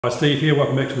Hi, Steve here,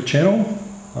 welcome back to the channel.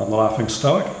 I'm the Laughing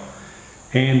Stoic,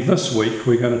 and this week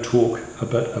we're going to talk a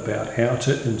bit about how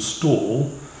to install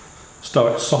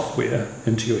Stoic software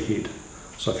into your head.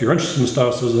 So if you're interested in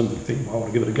Stoicism and you think, well, I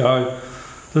want to give it a go,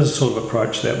 this is sort of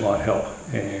approach that might help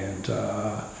and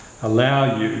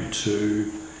allow you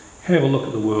to have a look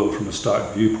at the world from a Stoic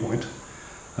viewpoint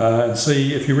and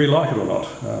see if you really like it or not.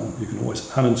 You can always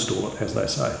uninstall it, as they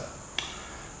say.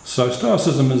 So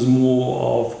Stoicism is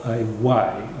more of a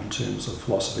way in terms of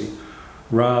philosophy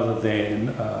rather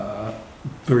than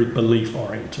very belief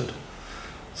oriented.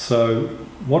 So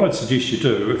what I'd suggest you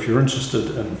do if you're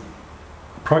interested in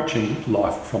approaching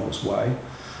life from this way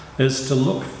is to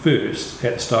look first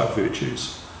at Stoic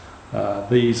virtues.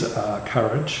 These are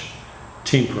courage,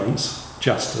 temperance,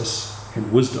 justice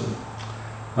and wisdom.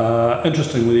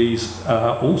 Interestingly, these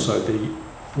are also the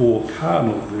four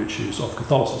cardinal virtues of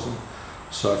Catholicism.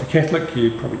 So if you're Catholic,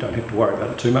 you probably don't have to worry about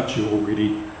it too much, you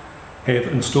already have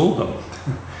installed them.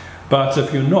 But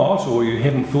if you're not, or you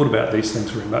haven't thought about these things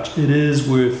very much, it is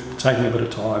worth taking a bit of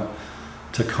time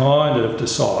to kind of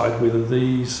decide whether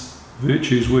these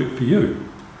virtues work for you.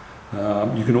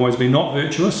 You can always be not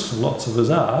virtuous, lots of us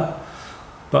are,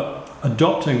 but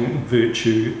adopting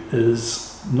virtue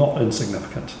is not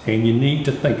insignificant, and you need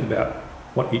to think about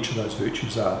what each of those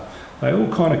virtues are. They all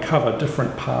kind of cover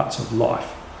different parts of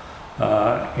life.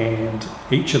 And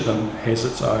each of them has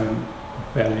its own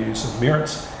values and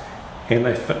merits, and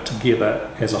they fit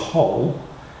together as a whole.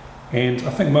 And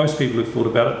I think most people who've thought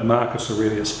about it, Marcus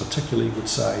Aurelius particularly, would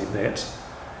say that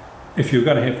if you're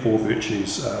going to have four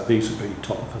virtues, these would be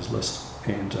top of his list.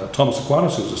 And Thomas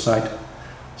Aquinas, who was a saint,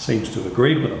 seems to have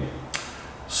agreed with him.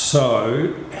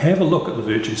 So have a look at the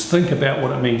virtues, think about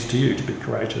what it means to you to be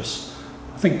courageous.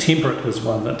 I think temperate is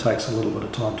one that takes a little bit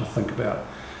of time to think about.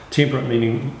 Temperate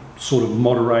meaning sort of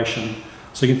moderation.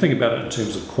 So you can think about it in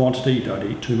terms of quantity. You don't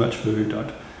eat too much food,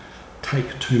 don't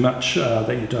take too much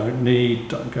that you don't need,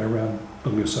 don't go around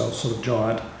building yourself sort of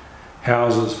giant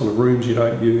houses full of rooms you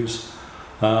don't use,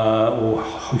 or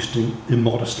hosting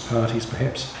immodest parties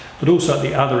perhaps. But also at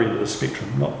the other end of the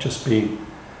spectrum, not just being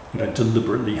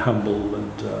deliberately humble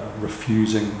and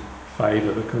refusing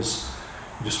favour because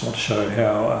you just want to show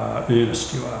how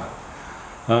earnest you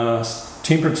are.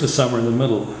 Temperance is somewhere in the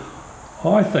middle.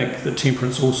 I think that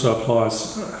temperance also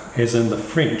applies, as in the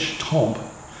French, temp,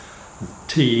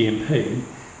 T-E-M-P,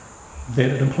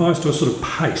 that it implies to a sort of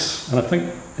pace. And I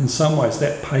think in some ways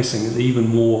that pacing is even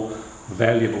more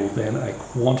valuable than a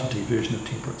quantity version of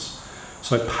temperance.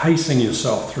 So pacing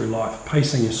yourself through life,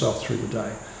 pacing yourself through the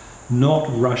day, not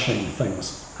rushing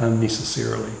things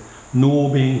unnecessarily,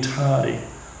 nor being tardy,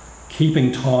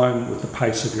 keeping time with the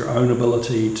pace of your own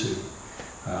ability to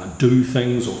do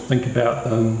things or think about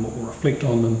them or reflect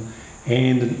on them,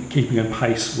 and keeping in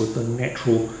pace with the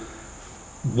natural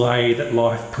way that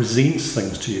life presents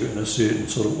things to you in a certain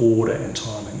sort of order and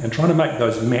timing, and trying to make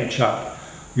those match up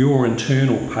your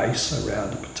internal pace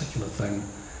around a particular thing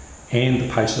and the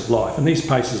pace of life. And these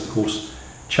paces, of course,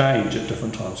 change at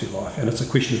different times of your life, and it's a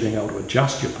question of being able to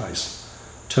adjust your pace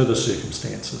to the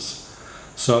circumstances.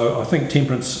 So I think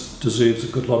temperance deserves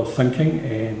a good lot of thinking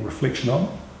and reflection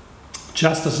on.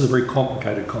 Justice is a very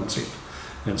complicated concept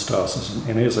in Stoicism,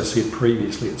 and as I said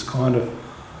previously, it's kind of,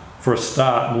 for a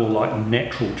start, more like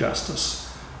natural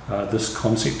justice, this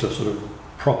concept of sort of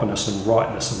properness and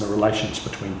rightness in the relations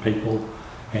between people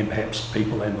and perhaps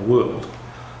people and the world,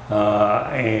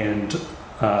 and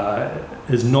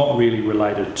is not really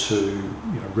related to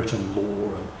written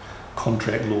law and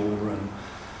contract law and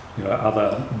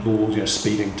other laws,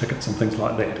 speeding tickets and things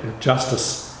like that.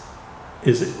 Justice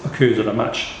occurs at a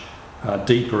much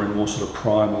deeper and more sort of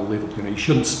primal level. You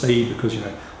shouldn't speed because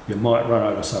you might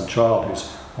run over some child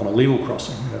who's on a level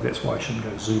crossing. That's why you shouldn't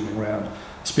go zooming around,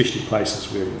 especially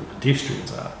places where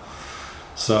pedestrians are.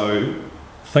 So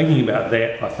thinking about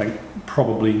that, I think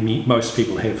probably most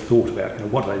people have thought about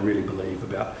what do they really believe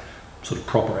about sort of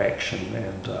proper action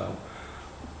and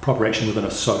proper action within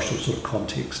a social sort of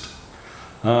context.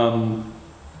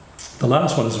 The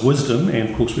last one is wisdom,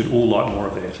 and of course we'd all like more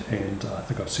of that, and I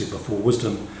think I've said before,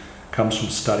 wisdom comes from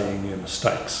studying your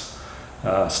mistakes.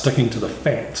 Sticking to the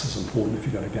facts is important if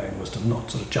you're going to gain wisdom, not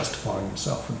sort of justifying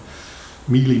yourself and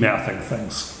mealy-mouthing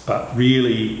things, but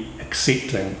really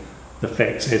accepting the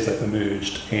facts as they've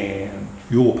emerged and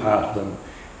your part of them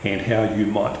and how you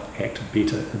might act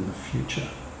better in the future.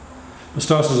 But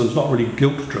Stoicism is not really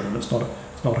guilt-driven, it's not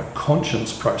a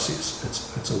conscience process,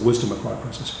 it's a wisdom-acquired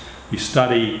process. You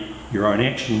study your own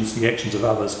actions, the actions of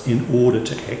others, in order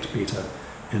to act better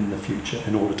in the future,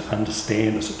 in order to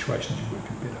understand the situations you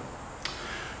work in better.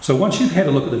 So once you've had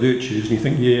a look at the virtues and you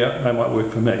think, yeah, they might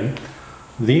work for me,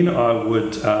 Then I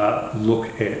would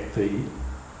look at the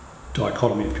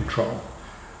dichotomy of control.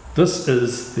 This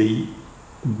is the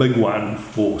big one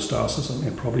for Stoicism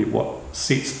and probably what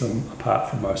sets them apart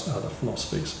from most other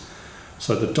philosophies.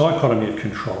 So the dichotomy of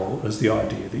control is the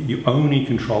idea that you only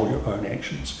control your own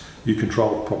actions. You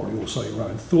control probably also your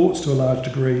own thoughts to a large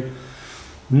degree.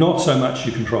 Not so much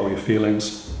you control your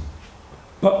feelings,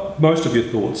 but most of your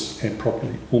thoughts and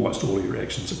probably almost all of your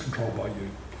actions are controlled by you.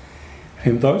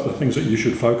 And those are the things that you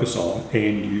should focus on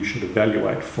and you should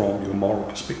evaluate from your moral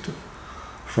perspective,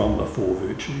 from the four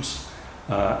virtues,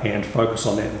 and focus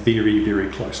on that very, very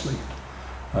closely.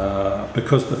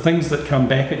 Because the things that come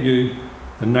back at you,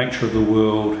 the nature of the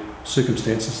world,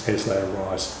 circumstances as they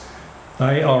arise,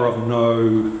 they are of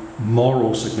no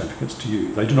moral significance to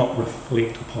you. They do not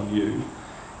reflect upon you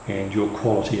and your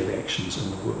quality of actions in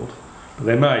the world. But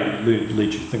they may lead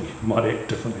you to think you might act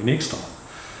differently next time.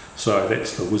 So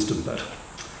that's the wisdom bit.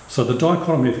 So the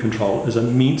dichotomy of control is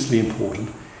immensely important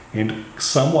and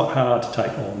somewhat hard to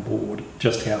take on board,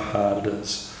 just how hard it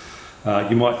is.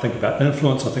 You might think about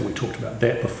influence. I think we talked about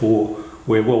that before,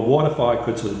 where, well, what if I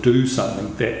could sort of do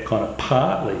something that kind of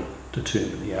partly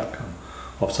determine the outcome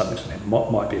of something? So it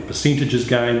might be a percentages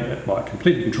game. It might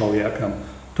completely control the outcome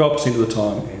 12% of the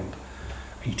time and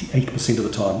 88% of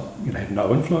the time have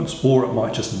no influence, or it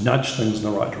might just nudge things in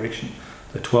the right direction.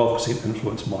 The 12%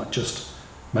 influence might just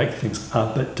make things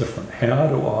a bit different. How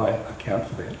do I account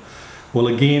for that? Well,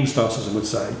 again, Stoicism would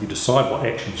say you decide what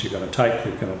actions you're going to take.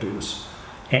 You're going to do this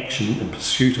action in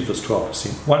pursuit of this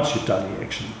 12%. Once you've done the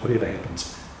action, whatever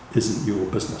happens isn't your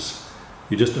business.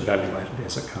 You just evaluate it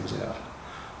as it comes out.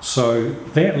 So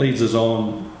that leads us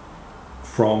on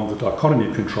from the dichotomy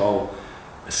of control.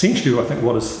 Essentially, I think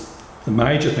what is the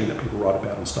major thing that people write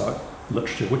about in Stoic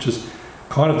literature, which is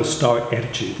kind of the Stoic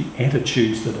attitude, the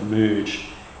attitudes that emerge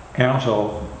out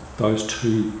of those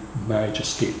two major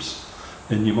steps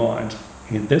in your mind.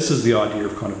 And this is the idea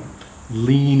of kind of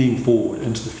leaning forward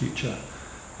into the future,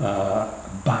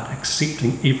 but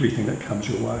accepting everything that comes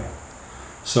your way.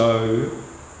 So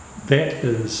that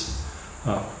is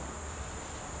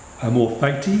amor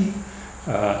fati,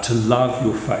 to love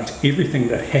your fate. Everything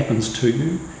that happens to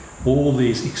you, all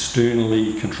these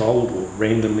externally controlled or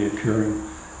randomly occurring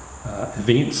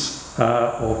events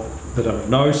that are of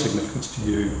no significance to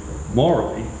you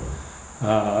morally,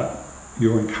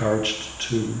 you're encouraged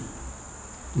to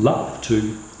love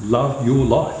your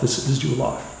life. This is your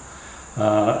life,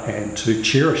 and to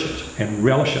cherish it and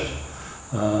relish it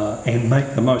and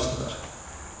make the most of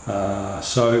it.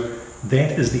 So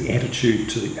that is the attitude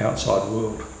to the outside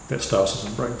world that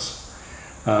Stoicism brings.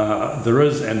 There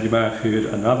is, and you may have heard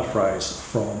another phrase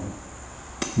from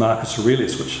Marcus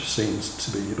Aurelius, which seems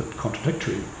to be a bit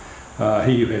contradictory.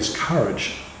 He who has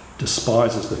courage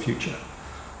despises the future.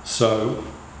 So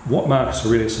what Marcus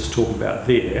Aurelius is talking about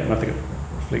there, and I think it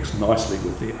reflects nicely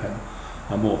with the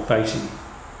amor fati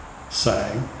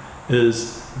saying,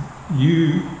 is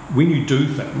when you do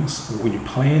things, or when you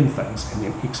plan things and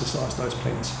then exercise those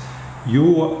plans,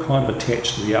 you're kind of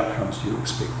attached to the outcomes you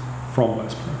expect from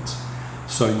those plans.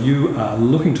 So you are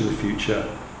looking to the future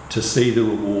to see the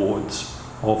rewards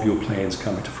of your plans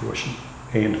coming to fruition.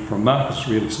 And from Marcus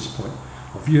Aurelius' point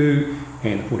of view,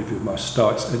 and the point of view of most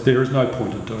Stoics, there is no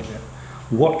point in doing that.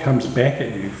 What comes back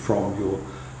at you from your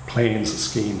plans,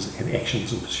 schemes, and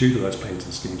actions in pursuit of those plans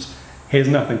and schemes has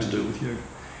nothing to do with you.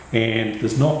 And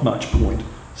there's not much point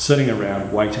sitting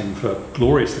around waiting for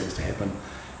glorious things to happen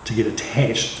to get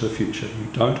attached to the future.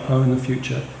 You don't own the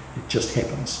future, it just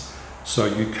happens. So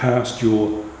you cast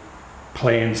your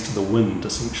plans to the wind,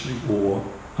 essentially, or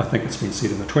I think it's been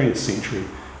said in the 20th century,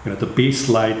 the best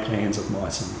laid plans of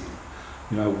mice and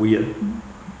men.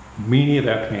 Many of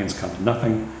our plans come to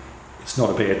nothing. It's not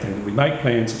a bad thing that we make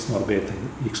plans, it's not a bad thing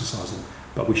that we exercise them,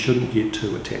 but we shouldn't get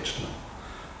too attached to them.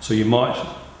 So you might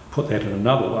put that in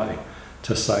another way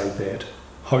to say that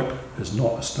hope is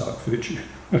not a Stoic virtue.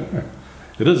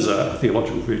 It is a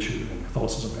theological virtue in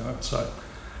Catholicism, however, so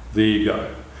there you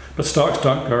go. But Stoics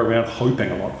don't go around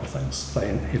hoping a lot for things. They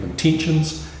have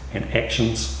intentions and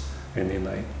actions, and then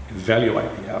they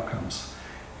evaluate the outcomes,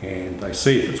 and they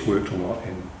see if it's worked or not,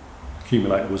 and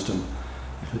accumulate wisdom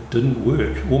if it didn't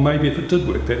work. Or maybe if it did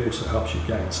work, that also helps you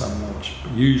gain some knowledge.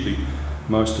 But usually,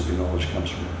 most of your knowledge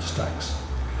comes from your mistakes.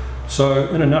 So,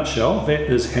 in a nutshell, that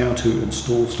is how to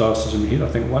install Stoicism in your head.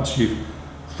 I think once you've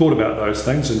thought about those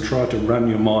things and tried to run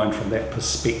your mind from that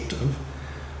perspective,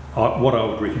 what I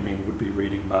would recommend would be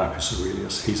reading Marcus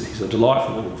Aurelius. He's a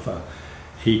delightful author.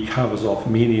 He covers off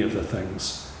many of the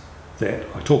things that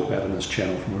I talk about in this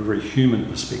channel from a very human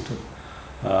perspective.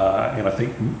 And I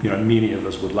think many of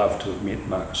us would love to have met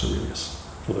Marcus Aurelius,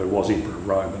 although he was Emperor of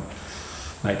Rome and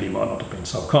maybe he might not have been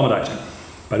so accommodating.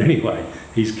 But anyway,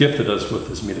 he's gifted us with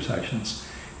his meditations,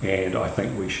 and I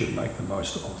think we should make the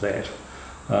most of that.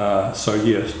 So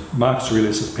yes, Marcus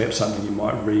Aurelius is perhaps something you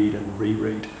might read and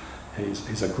reread.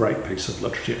 He's a great piece of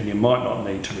literature, and you might not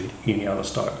need to read any other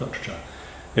Stoic literature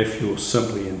if you're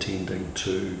simply intending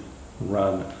to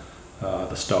run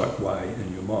the Stoic way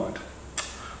in your mind.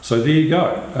 So there you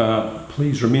go.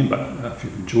 Please remember, if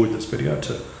you've enjoyed this video,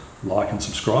 to like and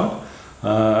subscribe,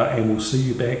 and we'll see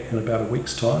you back in about a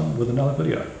week's time with another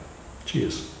video.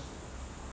 Cheers.